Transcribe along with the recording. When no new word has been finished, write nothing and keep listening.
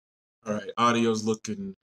All right, audio's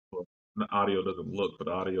looking. Well, the audio doesn't look, but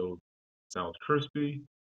audio sounds crispy.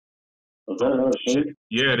 Was that another Shit. thing?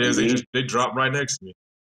 Yeah, it is. Indeed. They dropped right next to me.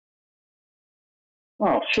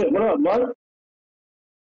 Oh shit! What up, bud?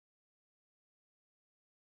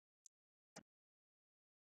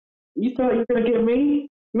 You thought you were gonna get me?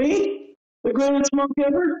 Me? The greatest smoke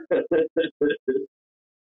ever?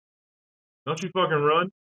 Don't you fucking run!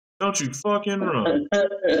 Don't you fucking run!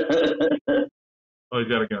 Oh, he's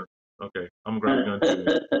got a gun. Okay, I'm gonna grab a gun too.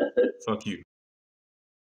 Fuck you.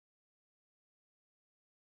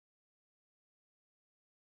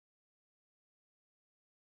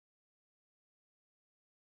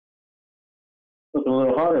 Looking a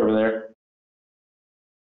little hot over there.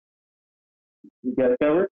 You got it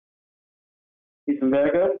covered? Keep some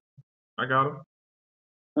backup? I got him.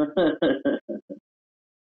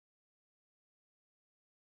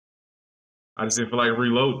 I just didn't feel like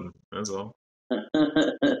reloading. That's all.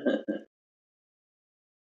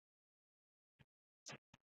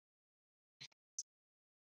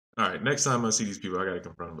 All right, next time I see these people, I gotta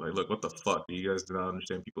confront them. Like, look, what the fuck? Do you guys do not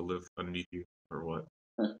understand people live underneath you, or what?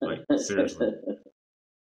 Like, seriously.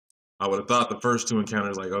 I would have thought the first two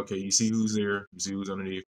encounters, like, okay, you see who's there, you see who's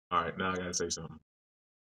underneath. All right, now I gotta say something.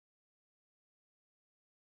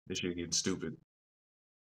 This shit getting stupid.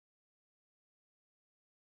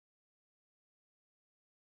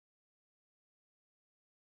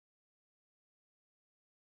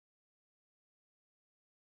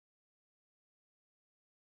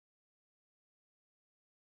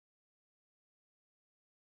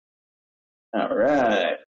 All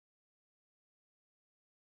right.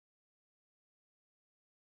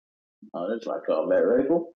 Oh, that's my combat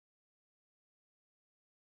rifle.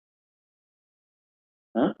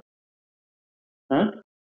 Huh? Huh?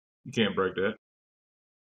 You can't break that.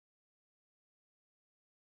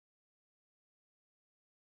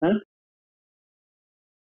 Huh?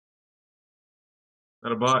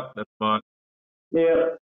 That a bot? That's a bot.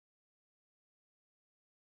 Yeah.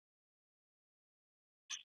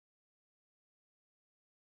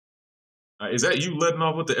 Is that you letting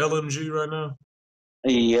off with the LMG right now?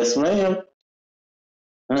 Yes, ma'am.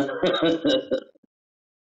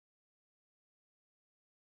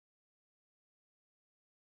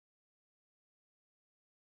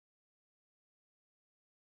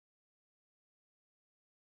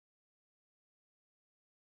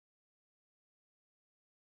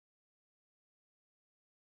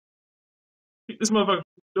 This motherfucker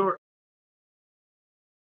door,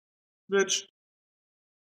 bitch.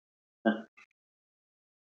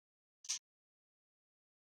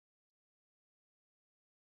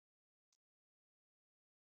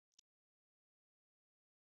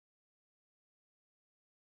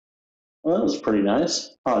 Well, that was pretty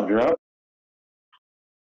nice. Hot drop.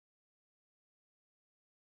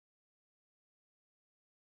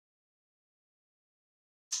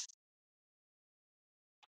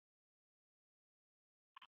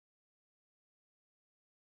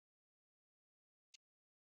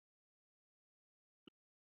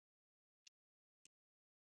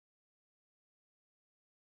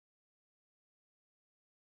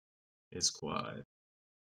 It's quiet.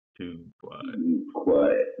 Too quiet.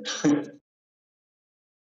 Quiet.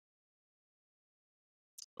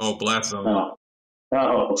 Oh, blast zone. Oh.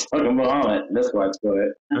 Oh, fucking Bahamut. That's why it's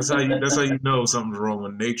quiet. That's how you know something's wrong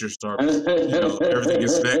when nature starts. Everything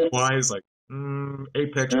gets that quiet. It's like,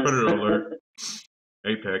 apex predator alert.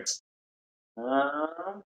 Apex.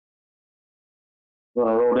 Wanna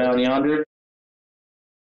roll down yonder?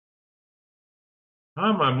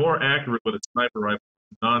 How am I more accurate with a sniper rifle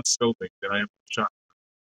non-scoping than I am with a shot?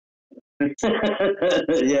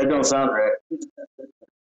 Yeah, it don't sound right.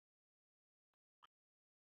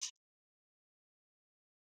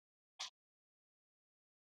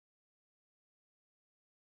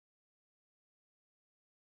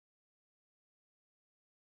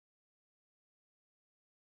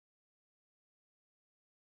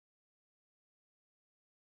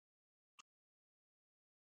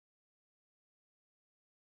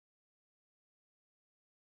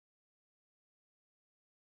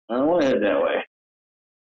 I don't want to head that way.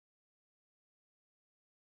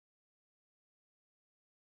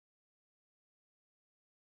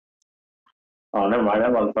 Oh, never mind. That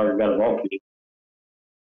motherfucker got a vault key.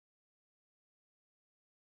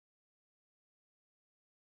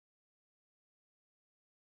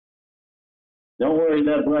 Don't worry,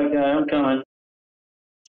 that black guy. I'm coming.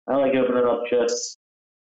 I like opening up chests.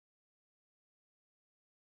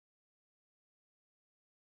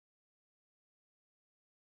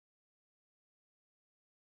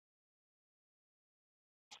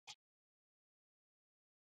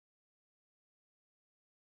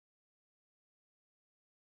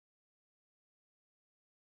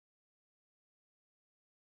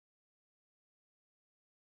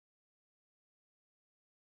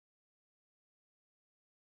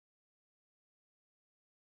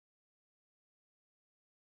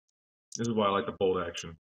 This is why I like the bolt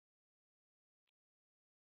action.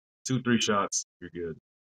 2-3 shots, you're good.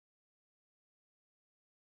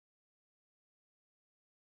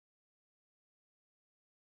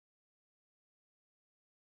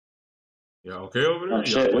 Yeah, okay over there? Oh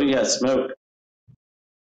shit, we got smoke.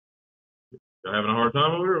 Y'all having a hard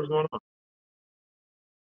time over here? What's going on?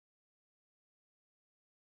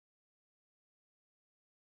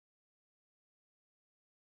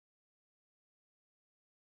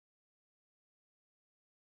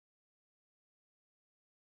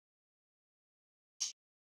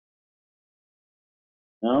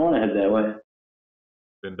 I don't want to head that way.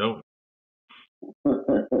 Then don't.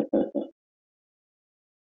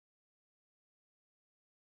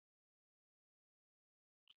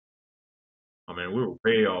 Oh man, we were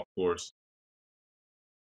way off course.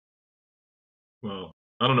 Well,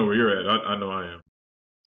 I don't know where you're at. I know I am.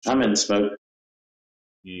 I'm in smoke.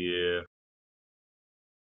 Yeah.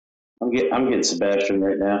 I'm getting Sebastian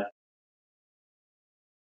right now.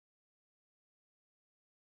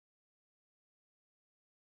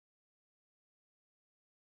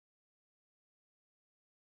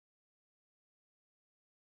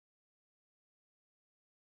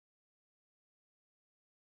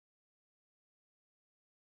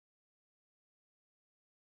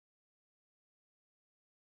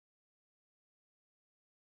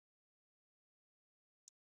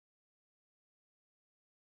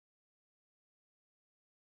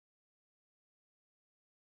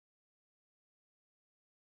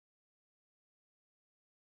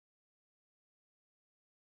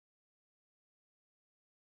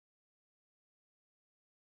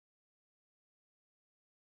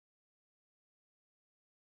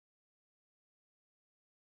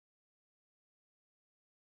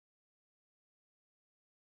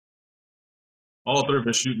 All three of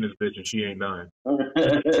us shooting this bitch and she ain't dying.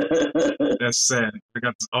 That's sad. I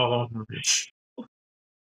got this all on me.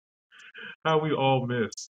 How we all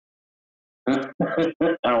miss. I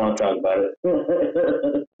don't want to talk about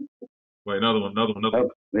it. Wait, another one. Oh,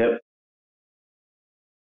 yep.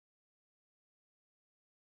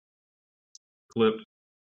 Clipped.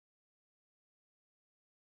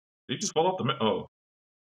 Did he just fall off the oh.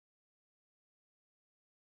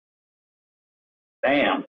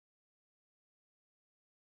 Damn.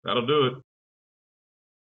 That'll do it.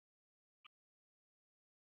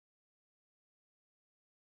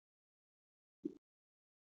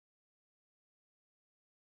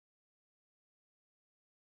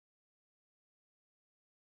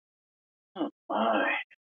 Oh my.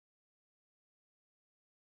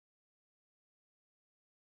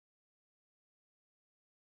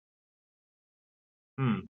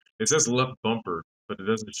 It says left bumper, but it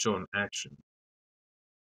doesn't show an action.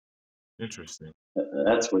 Interesting.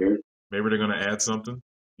 That's weird. Maybe they're gonna add something.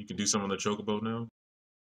 You can do something on the chocobo now.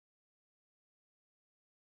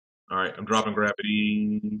 All right, I'm dropping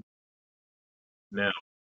gravity now.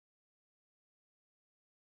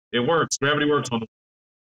 It works. Gravity works on them.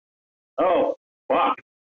 Oh, fuck.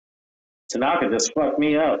 Tanaka just fucked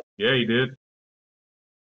me up. Yeah, he did.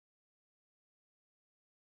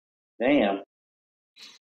 Damn.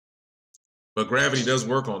 But gravity does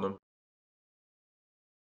work on them.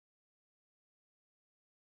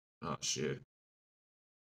 Oh shit.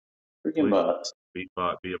 Freaking bots. Be a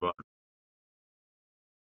bot.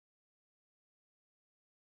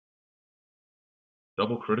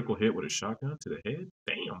 Double critical hit with a shotgun to the head?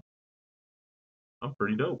 Damn. I'm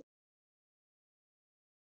pretty dope.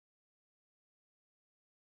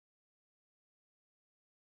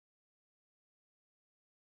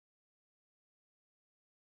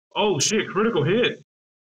 Oh shit, critical hit.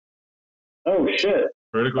 Oh shit.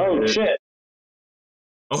 Critical hit. Shit.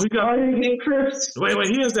 Oh, he got. Why are you getting Chris? Wait,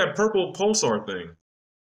 he has that purple pulsar thing.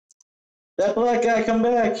 That black guy, come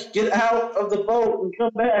back. Get out of the boat and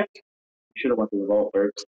come back. You should have went to the boat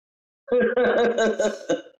first.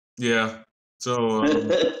 Yeah. So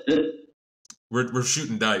we're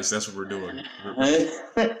shooting dice. That's what we're doing.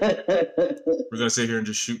 We're gonna sit here and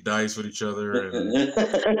just shoot dice with each other and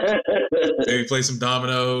maybe play some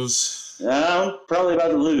dominoes. I'm probably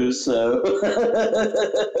about to lose, so.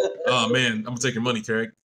 Oh man, I'm gonna take your money,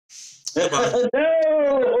 Carrick. No!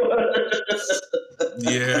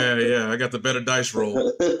 Yeah, I got the better dice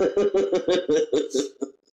roll.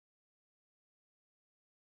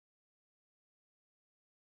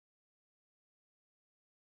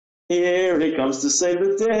 Here he comes to save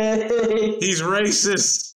the day. He's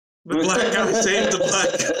racist. The black guy saved the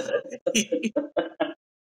black guy.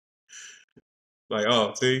 Like,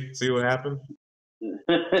 oh, see what happened?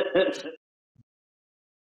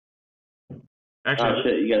 Actually, oh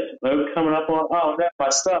shit, you got smoke coming up on. Oh, that's my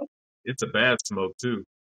stuff. it's a bad smoke too.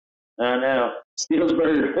 I know. Steals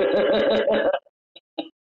bird.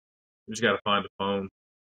 We just gotta find the phone.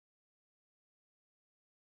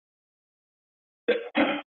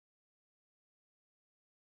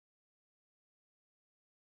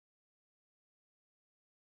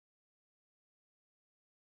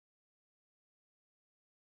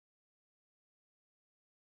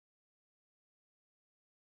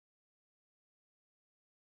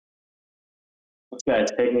 This guy's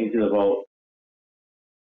taking me to the vault.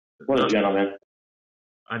 What a gentleman.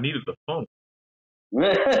 I needed the phone. He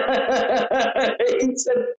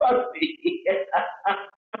said, fuck me.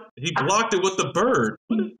 He blocked it with the bird.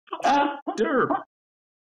 What a fucking derp.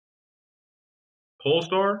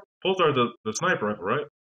 Polestar? Polestar is the sniper rifle, right?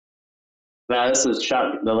 Nah, this is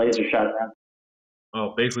shot. The laser shotgun.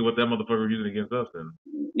 Oh, basically what that motherfucker was using against us then.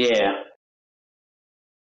 Yeah.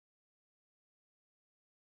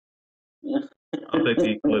 I'll take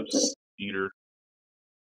the Eclipse Eater.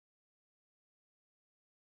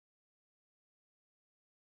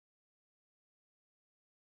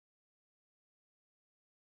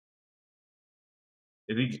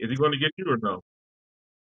 Is he going to get you or no?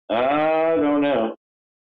 I don't know.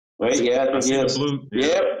 Wait, yeah, I think he is. Blue. Yeah.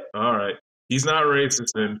 Yep. All right. He's not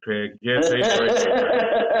racist then, Craig. You can't say he's racist.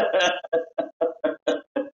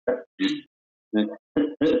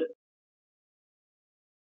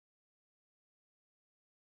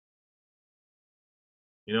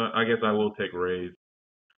 You know what? I guess I will take Rays.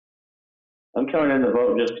 I'm coming in the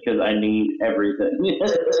vote just because I need everything.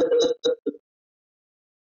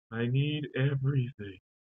 I need everything.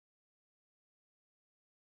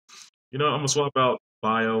 You know, I'm gonna swap out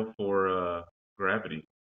Bio for Gravity.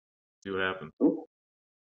 See what happens. Ooh.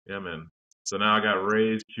 Yeah, man. So now I got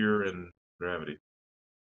Rays, Cure, and Gravity.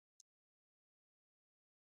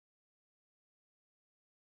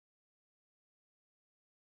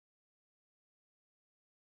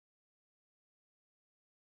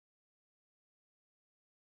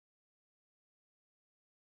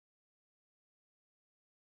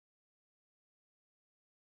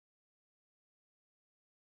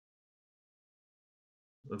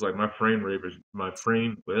 It's like my frame rate is that's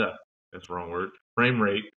the wrong word. Frame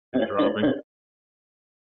rate is dropping.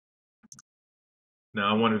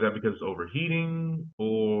 Now I wonder is that because it's overheating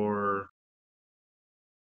or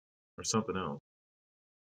something else.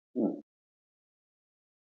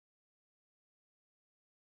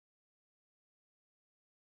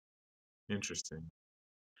 Interesting.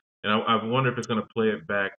 And I wonder if it's gonna play it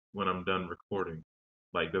back when I'm done recording.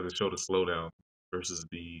 Like, does it show the slowdown versus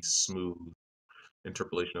the smooth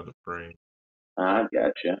interpolation of the frame? I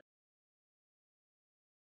gotcha.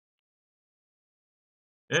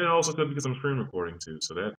 And it also could because I'm screen recording too,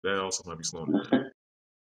 so that also might be slowing it down.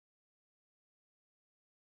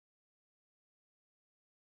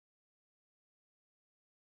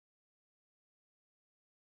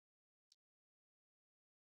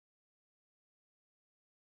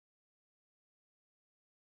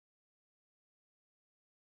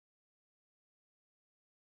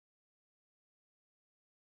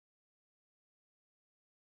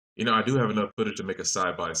 You know, I do have enough footage to make a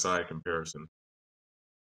side-by-side comparison.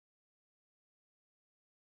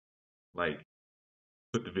 Like,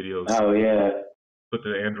 put the videos. Oh, yeah. Put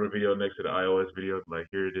the Android video next to the iOS video. Like,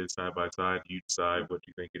 here it is side-by-side. You decide what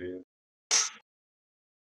you think it is.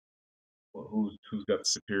 Well, who's got the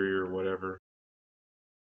superior or whatever.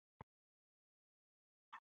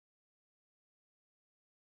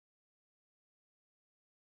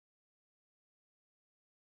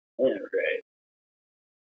 Yeah, right.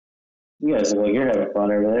 You guys look like you're having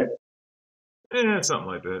fun over there. Yeah, something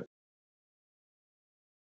like that.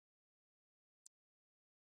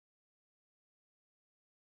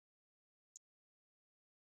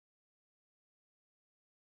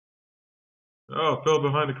 Oh, fell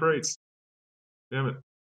behind the crates. Damn it.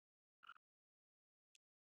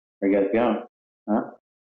 Where you guys going?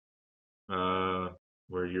 Huh?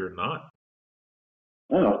 Where you're not.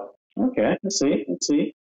 Oh, okay. Let's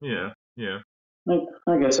see. Yeah.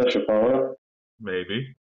 I guess I should follow.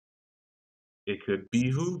 Maybe. It could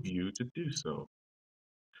behoove you to do so.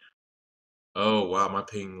 Oh, wow, my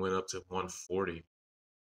ping went up to 140.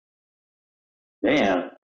 Damn.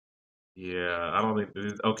 Yeah, I don't think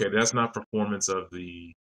okay, that's not performance of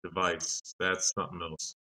the device. That's something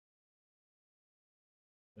else.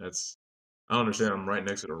 I understand I'm right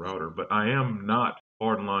next to the router, but I am not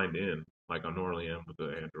hard lined in like I normally am with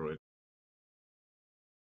the Android.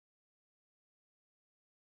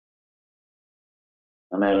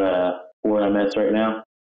 I'm at 4 MS right now.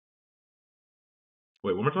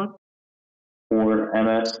 Wait, one more time? 4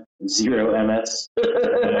 MS, 0 MS.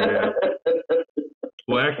 Yeah.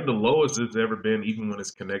 Well, actually, the lowest it's ever been, even when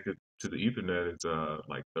it's connected to the Ethernet, is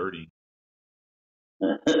like 30.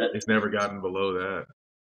 It's never gotten below that.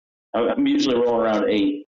 I'm usually rolling around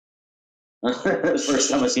 8.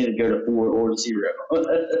 First time I've seen it go to 4 or 0.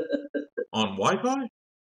 On Wi-Fi?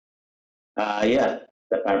 Yeah,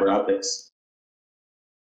 that fiber optics.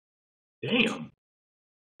 Damn.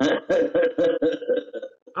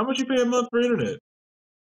 How much you pay a month for internet?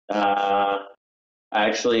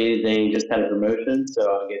 Actually, they just had a promotion, so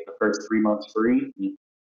I'll get the first 3 months free, and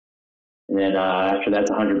then after that's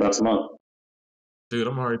 $100 a month. Dude,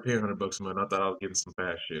 I'm already paying $100 a month. I thought I was getting some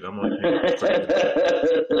fast shit. I'm only paying.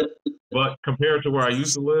 But compared to where I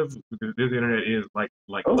used to live, this internet is like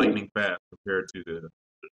lightning fast compared to the.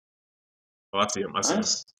 Oh, I see him. I see him.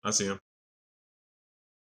 I see him.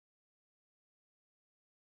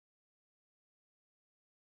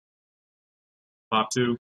 Pop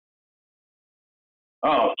 2.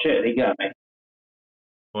 Oh shit, he got me.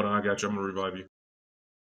 Hold on, I got you. I'm gonna revive you.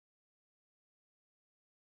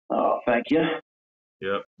 Oh, thank you.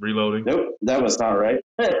 Yep, reloading. Nope, that was not right.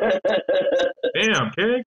 Damn,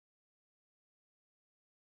 Keg.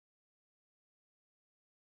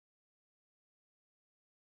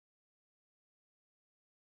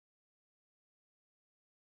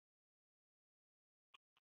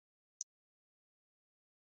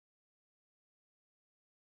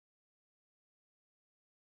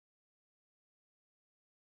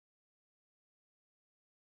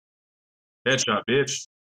 Headshot, bitch.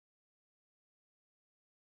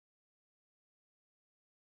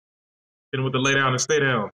 Hit him with the lay down and stay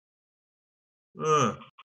down.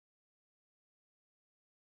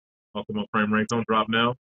 Optimal frame rate. Don't drop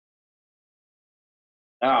now.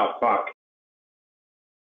 Oh fuck.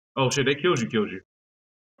 Oh shit, they killed you.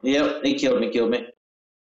 Yep, they killed me.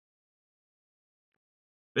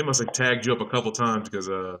 They must have tagged you up a couple times because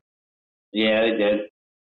Yeah, they did.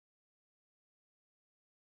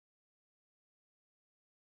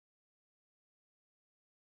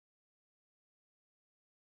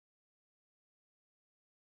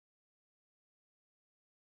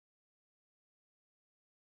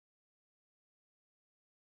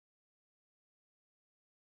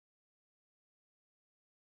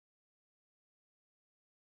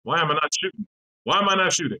 why am I not shooting? Why am I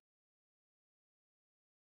not shooting?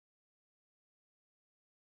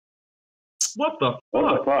 What the fuck?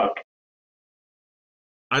 What the fuck?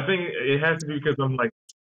 I think it has to be because I'm like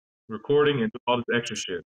recording and all this extra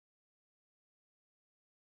shit.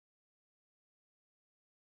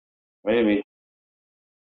 Maybe.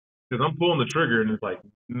 Because I'm pulling the trigger and it's like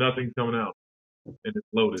nothing's coming out and it's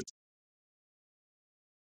loaded.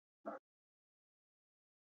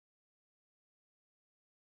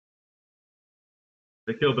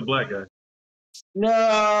 They killed the black guy.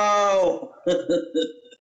 No.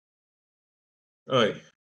 Oi.